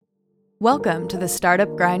Welcome to the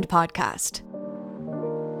Startup Grind podcast.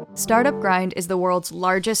 Startup Grind is the world's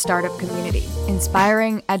largest startup community,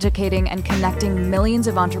 inspiring, educating, and connecting millions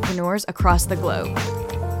of entrepreneurs across the globe.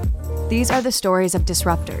 These are the stories of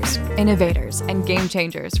disruptors, innovators, and game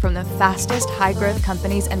changers from the fastest high-growth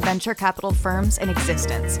companies and venture capital firms in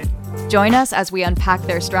existence. Join us as we unpack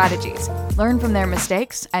their strategies, learn from their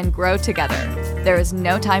mistakes, and grow together. There is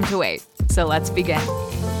no time to wait, so let's begin.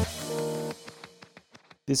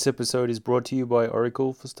 This episode is brought to you by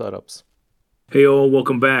Oracle for Startups. Hey all,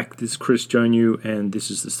 welcome back. This is Chris Jonu, and this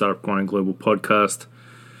is the Startup Grind Global podcast.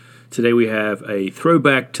 Today we have a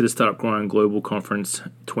throwback to the Startup Grind Global Conference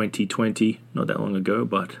 2020. Not that long ago,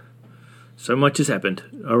 but so much has happened.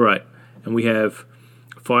 All right, and we have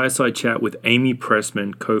a fireside chat with Amy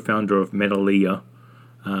Pressman, co-founder of Medallia,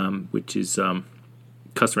 which is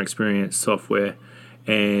customer experience software,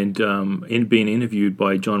 and being interviewed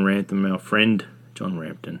by John Rampton, our friend John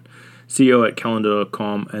Rampton, CEO at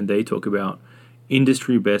Calendar.com, and they talk about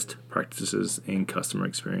industry best practices in customer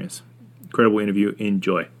experience. Incredible interview.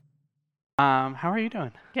 Enjoy. How are you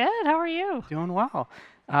doing? Good. How are you? Doing well.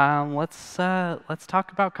 Let's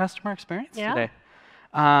talk about customer experience today.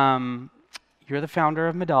 You're the founder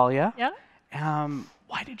of Medallia. Yeah.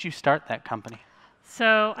 Why did you start that company?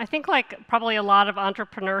 So I think, like probably a lot of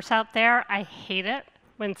entrepreneurs out there, I hate it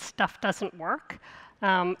when stuff doesn't work.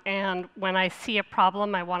 And when I see a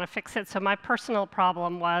problem, I want to fix it. So my personal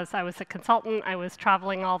problem was I was a consultant. I was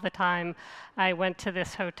traveling all the time. I went to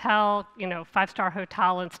this hotel, five-star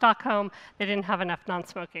hotel in Stockholm. They didn't have enough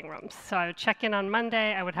non-smoking rooms. So I would check in on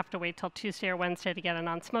Monday. I would have to wait till Tuesday or Wednesday to get a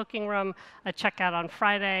non-smoking room. I'd check out on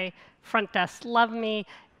Friday. Front desk loved me.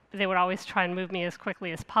 They would always try and move me as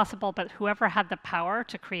quickly as possible, but whoever had the power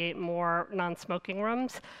to create more non-smoking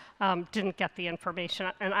rooms didn't get the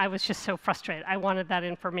information, and I was just so frustrated. I wanted that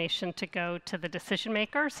information to go to the decision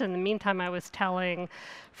makers. In the meantime, I was telling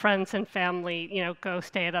friends and family, go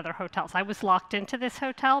stay at other hotels. I was locked into this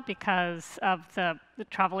hotel because of the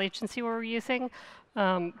travel agency we were using.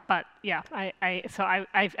 But yeah,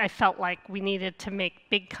 I felt like we needed to make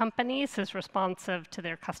big companies as responsive to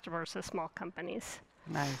their customers as small companies.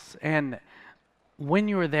 Nice. And when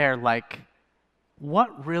you were there,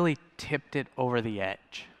 what really tipped it over the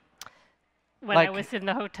edge? When I was in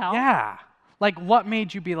the hotel? Yeah. What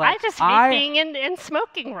made you be like, I just hate being in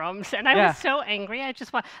smoking rooms, and I was so angry. I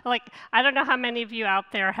just I don't know how many of you out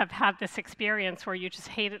there have had this experience where you just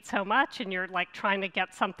hate it so much, and you're trying to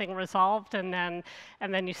get something resolved, and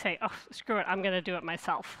then you say, oh, screw it, I'm going to do it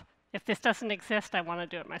myself. If this doesn't exist, I want to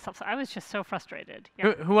do it myself. So I was just so frustrated.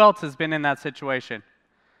 Yeah. Who else has been in that situation?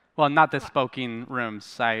 Well, not the smoking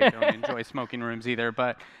rooms. I don't enjoy smoking rooms either.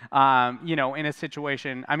 But, in a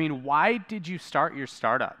situation, why did you start your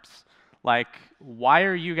startups? Why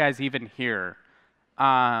are you guys even here?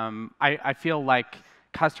 I feel like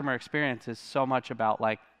customer experience is so much about,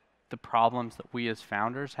 the problems that we as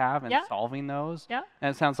founders have and solving those. Yeah.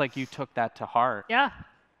 And it sounds like you took that to heart. Yeah.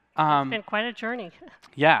 It's been quite a journey.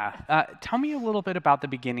 Yeah. Tell me a little bit about the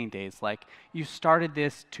beginning days. You started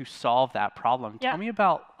this to solve that problem. Yeah. Tell me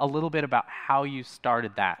a little bit about how you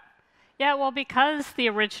started that. Yeah, well, because the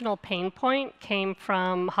original pain point came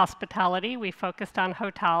from hospitality, we focused on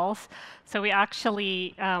hotels. So we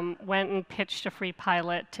actually went and pitched a free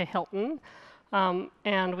pilot to Hilton.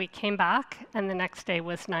 And we came back, and the next day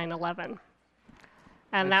was 9/11.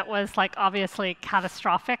 And that was obviously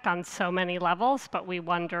catastrophic on so many levels, but we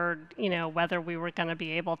wondered, whether we were going to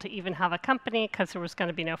be able to even have a company because there was going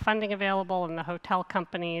to be no funding available, and the hotel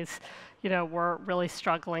companies, were really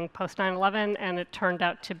struggling post 9/11, and it turned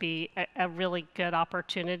out to be a really good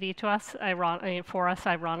opportunity to us,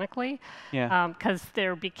 ironically, because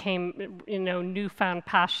there became, newfound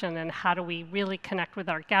passion and how do we really connect with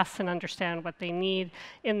our guests and understand what they need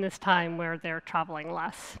in this time where they're traveling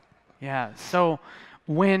less. Yeah. So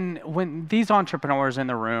when these entrepreneurs in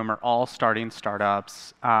the room are all starting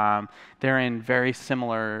startups, they're in very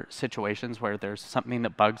similar situations where there's something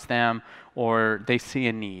that bugs them or they see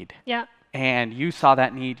a need. Yeah. And you saw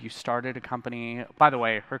that need, you started a company. By the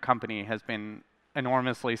way, her company has been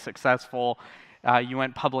enormously successful. You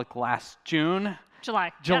went public last June.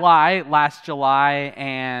 Last July,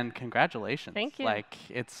 and congratulations. Thank you.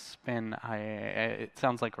 It's been, it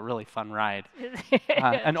sounds like a really fun ride.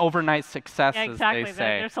 An overnight success, exactly. As they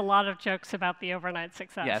say. There's a lot of jokes about the overnight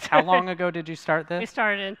success. Yes. How long ago did you start this? We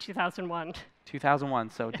started in 2001.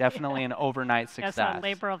 2001, so definitely an overnight success. Yes, a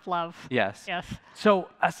labor of love. Yes. Yes. So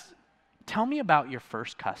tell me about your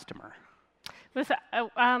first customer.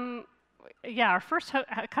 Our first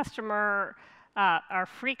customer Our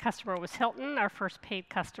free customer was Hilton. Our first paid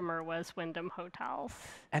customer was Wyndham Hotels.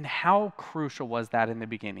 And how crucial was that in the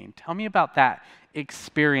beginning? Tell me about that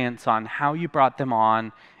experience on how you brought them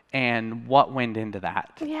on and what went into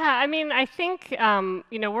that. Yeah, I mean, I think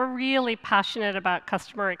we're really passionate about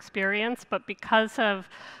customer experience, but because of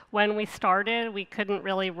when we started, we couldn't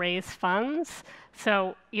really raise funds.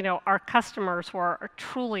 So, our customers were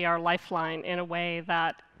truly our lifeline in a way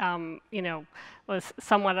that was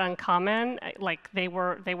somewhat uncommon. Like they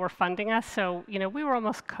were funding us, so we were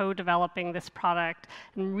almost co-developing this product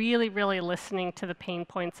and really, really listening to the pain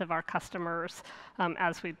points of our customers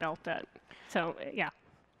as we built it. So, yeah.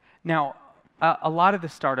 Now, a lot of the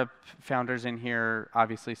startup founders in here,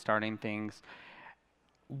 obviously starting things,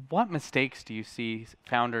 what mistakes do you see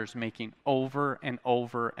founders making over and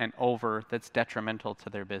over and over that's detrimental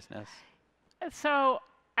to their business? So,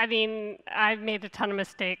 I mean, I've made a ton of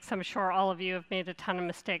mistakes. I'm sure all of you have made a ton of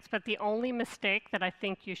mistakes. But the only mistake that I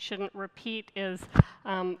think you shouldn't repeat is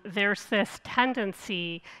there's this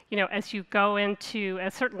tendency, as you go into,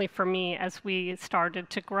 as certainly for me, as we started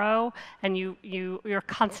to grow and you're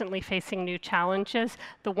constantly facing new challenges.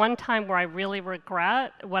 The one time where I really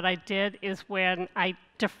regret what I did is when I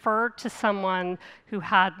deferred to someone who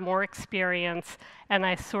had more experience and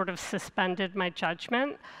I sort of suspended my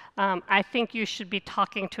judgment. I think you should be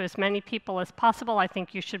talking to as many people as possible. I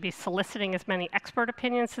think you should be soliciting as many expert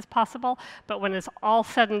opinions as possible. But when it's all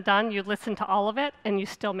said and done, you listen to all of it and you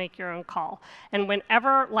still make your own call. And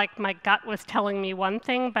whenever my gut was telling me one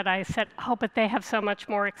thing, but I said, oh, but they have so much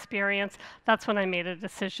more experience, that's when I made a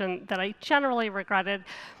decision that I generally regretted.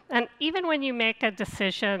 And even when you make a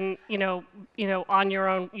decision, on your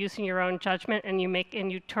own, using your own judgment, and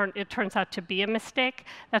it turns out to be a mistake,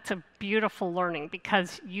 that's a beautiful learning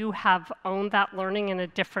because you have owned that learning in a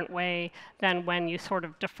different way than when you sort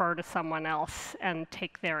of defer to someone else and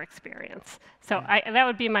take their experience. So that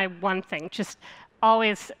would be my one thing. Just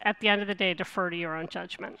always, at the end of the day, defer to your own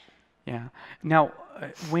judgment. Yeah. Now,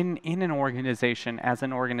 when in an organization, as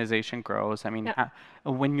an organization grows, I mean,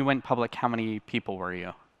 when you went public, how many people were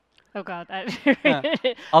you? Oh God,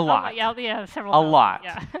 a lot. Yeah, several. A lot.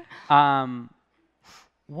 Yeah.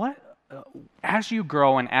 As you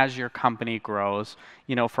grow and as your company grows,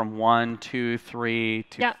 from 1, 2, 3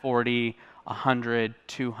 to 40, 100,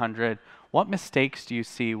 200, what mistakes do you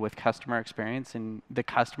see with customer experience and the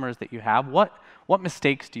customers that you have? What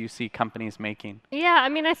mistakes do you see companies making? Yeah, I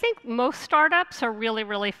mean, I think most startups are really,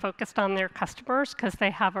 really focused on their customers because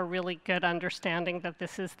they have a really good understanding that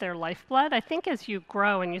this is their lifeblood. I think as you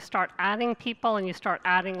grow and you start adding people and you start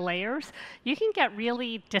adding layers, you can get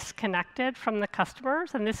really disconnected from the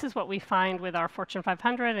customers. And this is what we find with our Fortune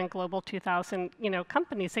 500 and Global 2000,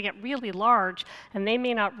 companies. They get really large and they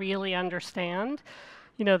may not really understand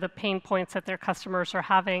the pain points that their customers are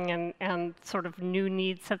having and sort of new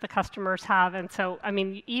needs that the customers have. And so, I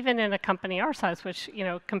mean, even in a company our size, which,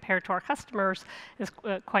 compared to our customers is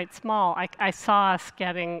quite small, I saw us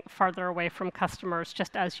getting farther away from customers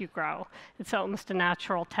just as you grow. It's almost a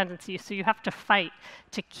natural tendency. So you have to fight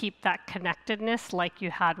to keep that connectedness like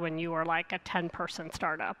you had when you were like a 10-person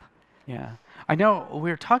startup. Yeah. I know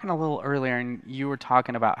we were talking a little earlier and you were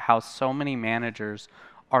talking about how so many managers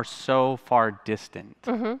are so far distant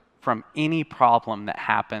from any problem that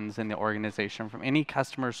happens in the organization, from any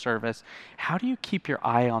customer service. How do you keep your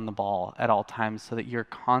eye on the ball at all times so that you're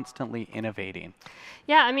constantly innovating?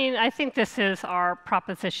 Yeah, I mean, I think this is our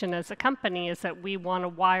proposition as a company, is that we want to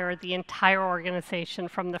wire the entire organization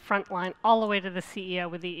from the front line all the way to the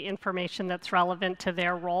CEO with the information that's relevant to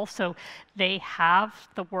their role, so they have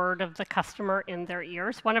the word of the customer in their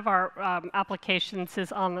ears. One of our applications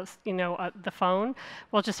is on the phone.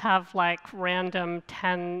 We'll just have like random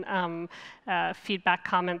 10 feedback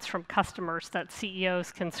comments from customers that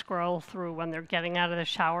CEOs can scroll through when they're getting out of the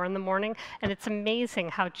shower in the morning. And it's amazing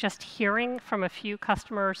how just hearing from a few customers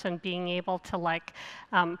and being able to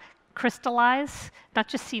crystallize, not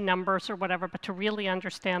just see numbers or whatever, but to really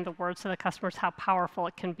understand the words of the customers, how powerful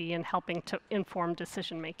it can be in helping to inform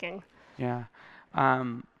decision making. Yeah.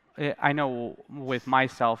 I know with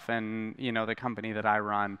myself and the company that I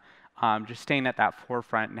run, just staying at that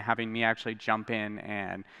forefront and having me actually jump in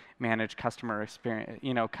and manage customer experience,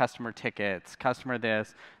 customer tickets, customer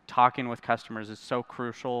this, talking with customers is so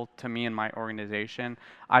crucial to me and my organization.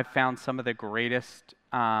 I've found some of the greatest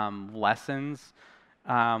lessons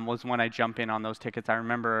was when I jump in on those tickets. I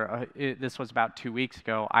remember this was about 2 weeks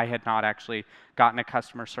ago. I had not actually gotten a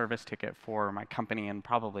customer service ticket for my company in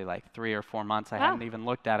probably like 3 or 4 months. I hadn't even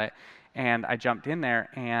looked at it. And I jumped in there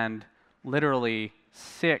and literally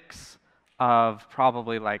 6 of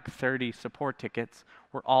probably like 30 support tickets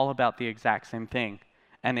were all about the exact same thing.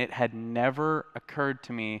 And it had never occurred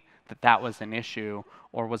to me that that was an issue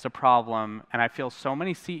or was a problem. And I feel so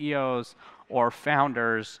many CEOs or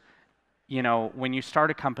founders, you know, when you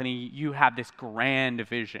start a company, you have this grand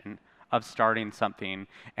vision of starting something,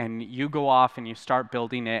 and you go off and you start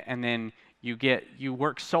building it, and then you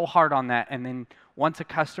work so hard on that, and then once a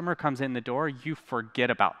customer comes in the door, you forget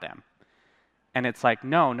about them. And it's like,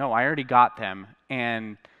 no, I already got them.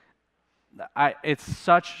 And it's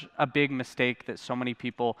such a big mistake that so many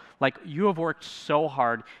people, like, you have worked so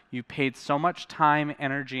hard, you paid so much time,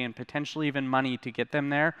 energy, and potentially even money to get them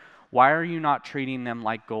there. Why are you not treating them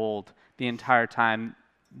like gold the entire time?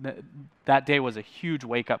 That day was a huge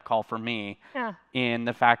wake-up call for me in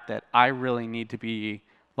the fact that I really need to be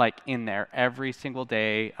like in there every single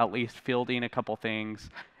day, at least fielding a couple things.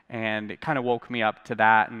 And it kind of woke me up to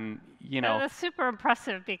that. And, you know. That's super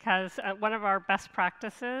impressive, because one of our best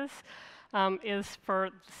practices is for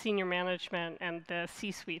senior management and the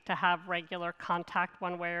C-suite to have regular contact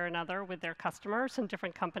one way or another with their customers, and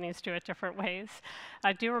different companies do it different ways.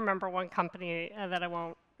 I do remember one company that I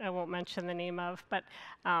won't mention the name of, but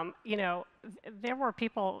you know, there were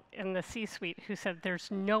people in the C-suite who said, there's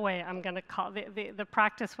no way I'm going to call. The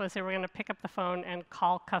practice was they were going to pick up the phone and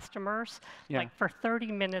call customers like for 30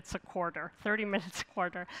 minutes a quarter.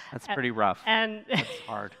 That's pretty rough. And that's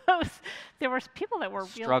hard. There were people that were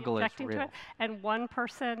really objecting to it. And one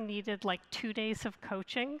person needed like 2 days of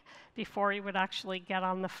coaching before he would actually get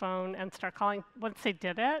on the phone and start calling. Once they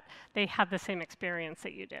did it, they had the same experience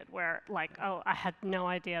that you did, where like, oh, I had no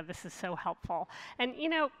idea, this is so helpful. And you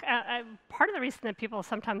know, part of the reason that people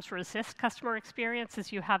sometimes resist customer experience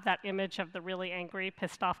is you have that image of the really angry,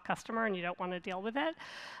 pissed off customer, and you don't want to deal with it.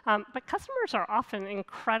 But customers are often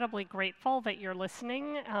incredibly grateful that you're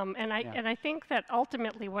listening. And I think that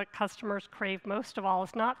ultimately what customers crave most of all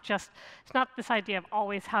is not this idea of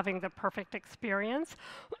always having the perfect experience,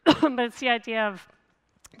 but it's the idea of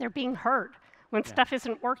they're being heard. When stuff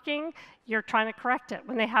isn't working, you're trying to correct it.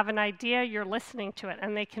 When they have an idea, you're listening to it,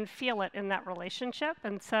 and they can feel it in that relationship.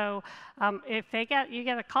 And so if you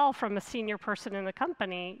get a call from a senior person in the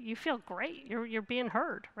company, you feel great. You're being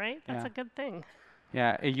heard, right? That's a good thing.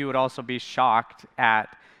 Yeah, you would also be shocked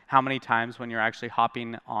at how many times when you're actually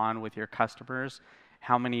hopping on with your customers,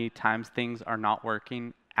 how many times things are not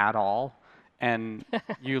working at all. And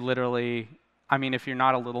you literally, I mean, if you're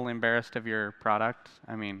not a little embarrassed of your product,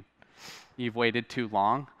 I mean, you've waited too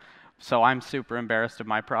long. So I'm super embarrassed of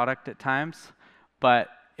my product at times. But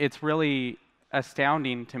it's really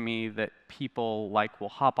astounding to me that people will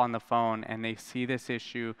hop on the phone and they see this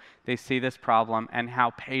issue, they see this problem, and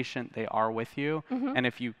how patient they are with you. Mm-hmm. And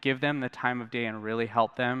if you give them the time of day and really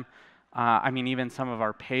help them, I mean, even some of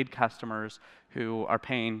our paid customers who are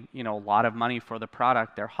paying, a lot of money for the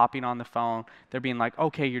product, they're hopping on the phone, they're being like,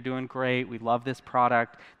 okay, you're doing great, we love this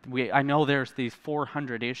product, I know there's these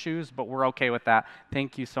 400 issues, but we're okay with that.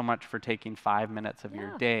 Thank you so much for taking 5 minutes of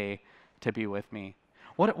your day to be with me.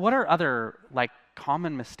 What are other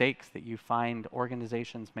common mistakes that you find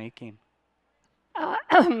organizations making?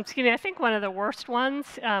 Excuse me. I think one of the worst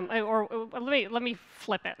ones, or let me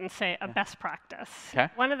flip it and say a best practice. Okay.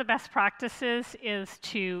 One of the best practices is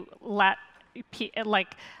to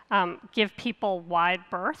give people wide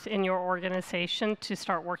berth in your organization to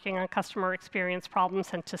start working on customer experience problems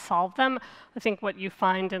and to solve them. I think what you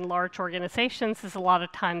find in large organizations is a lot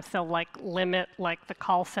of times they'll limit the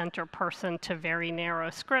call center person to very narrow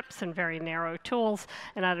scripts and very narrow tools.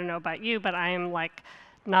 And I don't know about you, but I am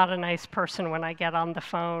not a nice person when I get on the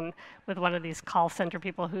phone with one of these call center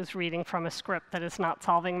people who's reading from a script that is not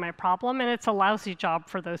solving my problem, and it's a lousy job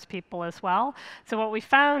for those people as well. So what we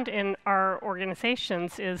found in our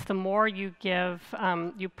organizations is the more you give,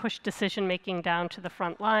 you push decision-making down to the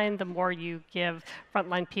front line, the more you give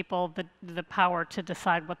frontline people the power to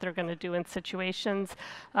decide what they're going to do in situations,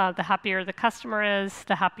 the happier the customer is,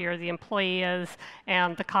 the happier the employee is,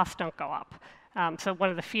 and the costs don't go up. So one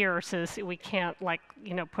of the fears is we can't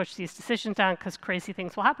push these decisions down because crazy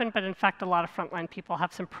things will happen. But in fact, a lot of frontline people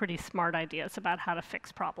have some pretty smart ideas about how to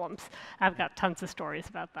fix problems. I've got tons of stories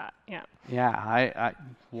about that. Yeah. Yeah, I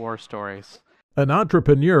war stories. An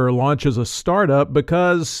entrepreneur launches a startup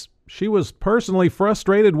because she was personally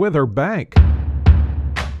frustrated with her bank.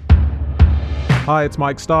 Hi, it's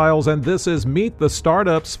Mike Stiles, and this is Meet the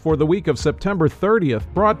Startups for the week of September 30th,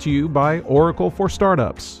 brought to you by Oracle for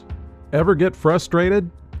Startups. Ever get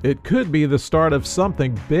frustrated? It could be the start of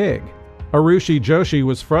something big. Arushi Joshi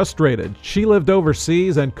was frustrated. She lived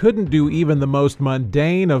overseas and couldn't do even the most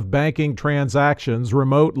mundane of banking transactions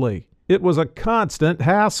remotely. It was a constant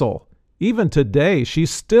hassle. Even today,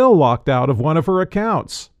 she's still locked out of one of her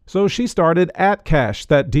accounts. So she started AtCash,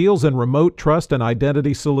 that deals in remote trust and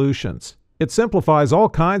identity solutions. It simplifies all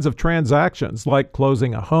kinds of transactions like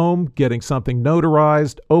closing a home, getting something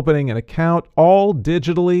notarized, opening an account, all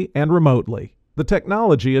digitally and remotely. The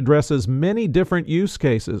technology addresses many different use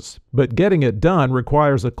cases, but getting it done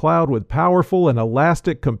requires a cloud with powerful and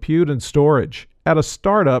elastic compute and storage at a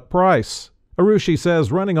startup price. Arushi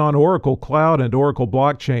says running on Oracle Cloud and Oracle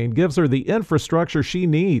Blockchain gives her the infrastructure she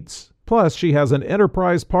needs. Plus, she has an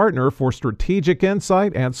enterprise partner for strategic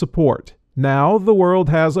insight and support. Now, the world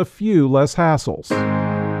has a few less hassles.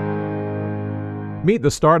 Meet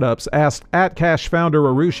the Startups asked AtCash founder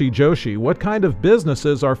Arushi Joshi what kind of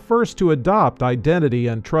businesses are first to adopt identity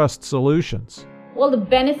and trust solutions. Well, the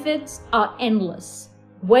benefits are endless.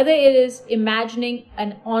 Whether it is imagining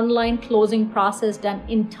an online closing process done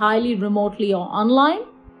entirely remotely or online,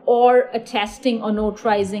 or attesting or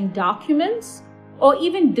notarizing documents, or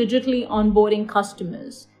even digitally onboarding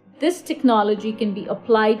customers, this technology can be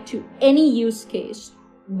applied to any use case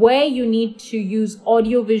where you need to use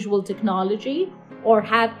audiovisual technology or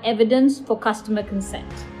have evidence for customer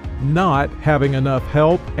consent. Not having enough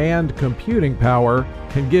help and computing power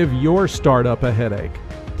can give your startup a headache.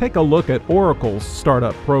 Take a look at Oracle's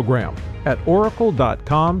startup program at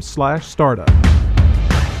oracle.com/startup.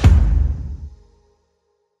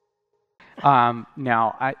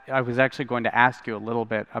 Now, I was actually going to ask you a little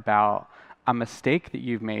bit about a mistake that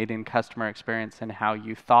you've made in customer experience and how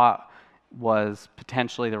you thought was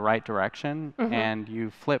potentially the right direction, and you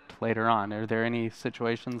flipped later on. Are there any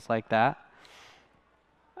situations like that?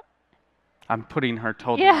 I'm putting her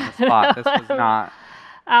totally on the spot. This was not.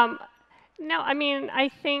 No, I mean, I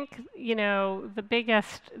think, you know, the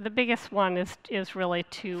biggest one is really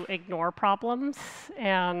to ignore problems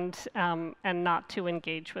and not to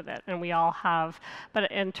engage with it. And we all have,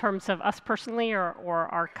 but in terms of us personally or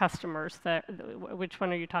our customers, which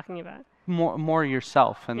one are you talking about? More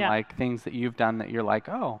yourself and Yeah. like things that you've done that you're like,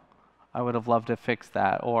 oh, I would have loved to fix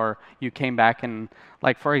that. Or you came back and,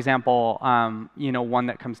 like, for example, you know, one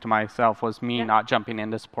that comes to myself was me not jumping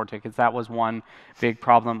into support tickets. That was one big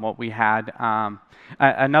problem what we had.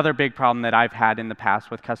 Another big problem that I've had in the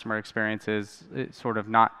past with customer experience is sort of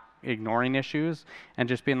not ignoring issues and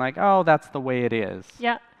just being like, oh, that's the way it is.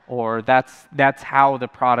 Yeah. Or that's how the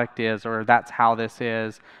product is, or that's how this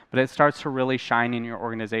is. But it starts to really shine in your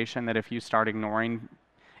organization that if you start ignoring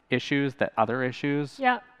issues, that other issues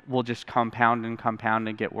will just compound and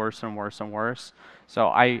get worse and worse and worse. So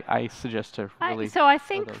I suggest to really. So I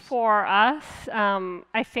think for us,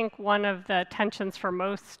 I think one of the tensions for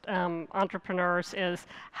most entrepreneurs is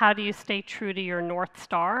how do you stay true to your North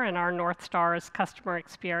Star, and our North Star is customer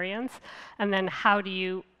experience, and then how do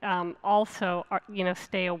you also, you know,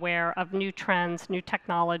 stay aware of new trends, new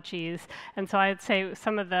technologies. And so I'd say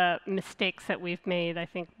some of the mistakes that we've made, I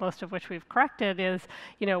think most of which we've corrected, is,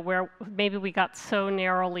 you know, where maybe we got so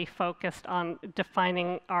narrowly focused on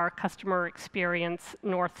defining our customer experience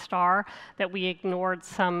North Star that we ignored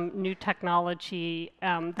some new technology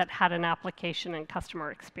that had an application in customer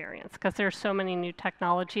experience. Because there's so many new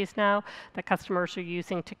technologies now that customers are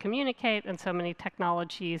using to communicate, and so many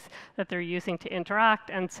technologies that they're using to interact.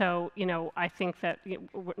 And so, you know, I think that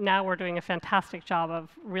now we're doing a fantastic job of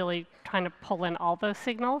really trying to pull in all those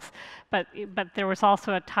signals. But there was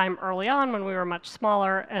also a time early on when we were much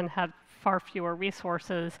smaller and had far fewer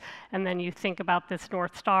resources, and then you think about this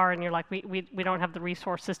North Star and you're like, we don't have the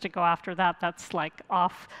resources to go after that. That's like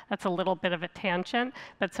off, that's a little bit of a tangent.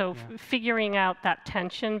 But so figuring out that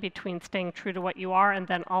tension between staying true to what you are and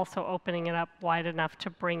then also opening it up wide enough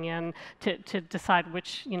to bring in, to decide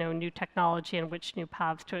which, you know, new technology and which new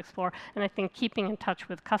paths to explore. And I think keeping in touch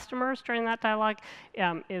with customers during that dialogue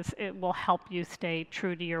it will help you stay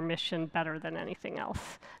true to your mission better than anything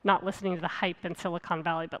else. Not listening to the hype in Silicon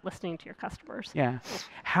Valley, but listening to your customers. Yeah.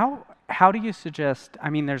 How do you suggest, I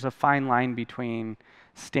mean, there's a fine line between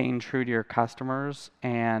staying true to your customers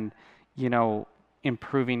and, you know,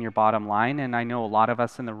 improving your bottom line. And I know a lot of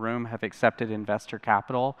us in the room have accepted investor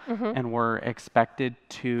capital and we're expected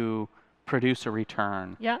to produce a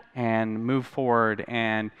return and move forward.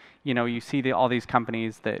 And, you know, you see all these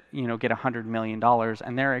companies that, you know, get $100 million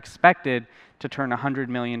and they're expected to turn $100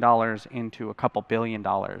 million into a couple $1 billion.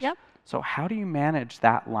 Yep. So how do you manage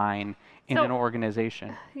that line in an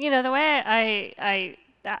organization? You know, the way I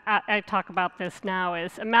talk about this now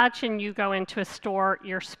is, imagine you go into a store,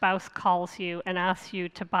 your spouse calls you and asks you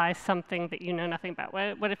to buy something that you know nothing about.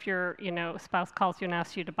 What if your, you know, spouse calls you and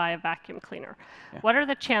asks you to buy a vacuum cleaner? What are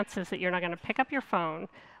the chances that you're not going to pick up your phone,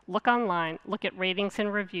 look online, look at ratings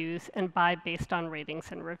and reviews, and buy based on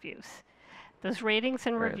ratings and reviews? Those ratings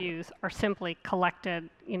and reviews are simply collected,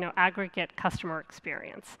 aggregate customer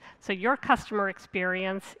experience. So your customer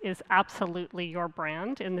experience is absolutely your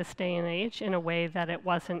brand in this day and age in a way that it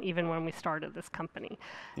wasn't even when we started this company.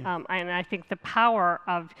 And I think the power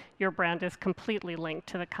of your brand is completely linked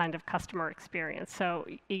to the kind of customer experience. So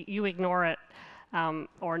you ignore it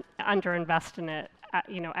or underinvest in it,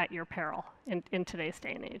 at your peril in today's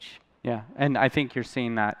day and age. Yeah, and I think you're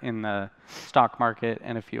seeing that in the stock market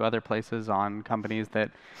and a few other places on companies that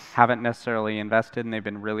haven't necessarily invested, and they've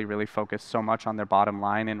been really, really focused so much on their bottom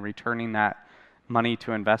line and returning that money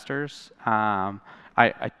to investors.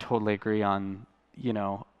 I totally agree on,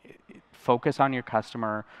 focus on your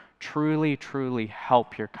customer, truly, truly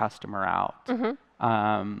help your customer out.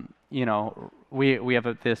 We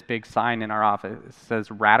have this big sign in our office that says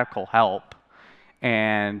radical help.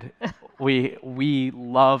 And we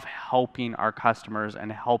love helping our customers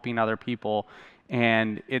and helping other people.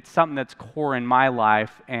 And it's something that's core in my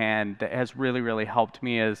life and that has really, really helped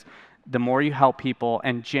me is the more you help people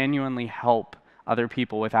and genuinely help other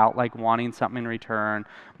people without wanting something in return.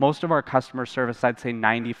 Most of our customer service, I'd say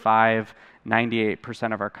 98%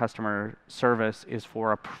 of our customer service is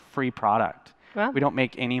for a free product. Well, we don't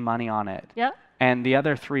make any money on it. Yep. And the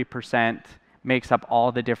other 3% makes up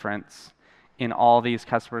all the difference in all these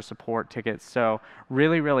customer support tickets. So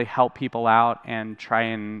really, really help people out and try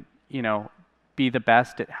and, be the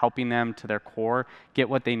best at helping them to their core, get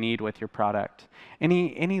what they need with your product.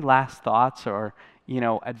 Any last thoughts or,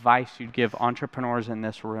 advice you'd give entrepreneurs in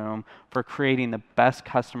this room for creating the best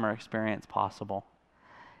customer experience possible?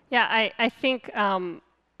 Yeah, I think,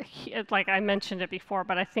 like I mentioned it before,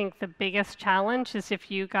 but I think the biggest challenge is if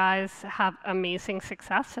you guys have amazing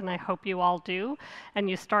success, and I hope you all do, and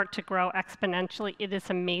you start to grow exponentially, it is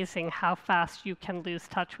amazing how fast you can lose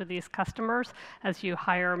touch with these customers as you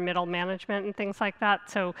hire middle management and things like that.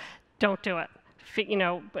 So don't do it.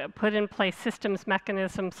 Put in place systems,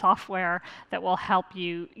 mechanisms, software that will help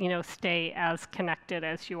you, stay as connected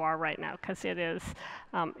as you are right now, because it is,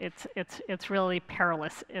 it's really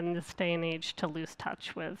perilous in this day and age to lose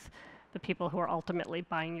touch with the people who are ultimately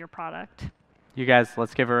buying your product. You guys,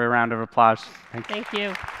 let's give her a round of applause. Thank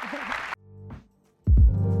you.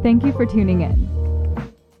 Thank you for tuning in.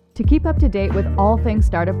 To keep up to date with all things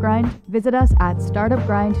Startup Grind, visit us at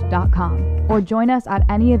startupgrind.com or join us at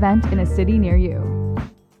any event in a city near you.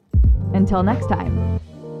 Until next time,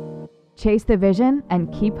 chase the vision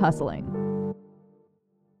and keep hustling.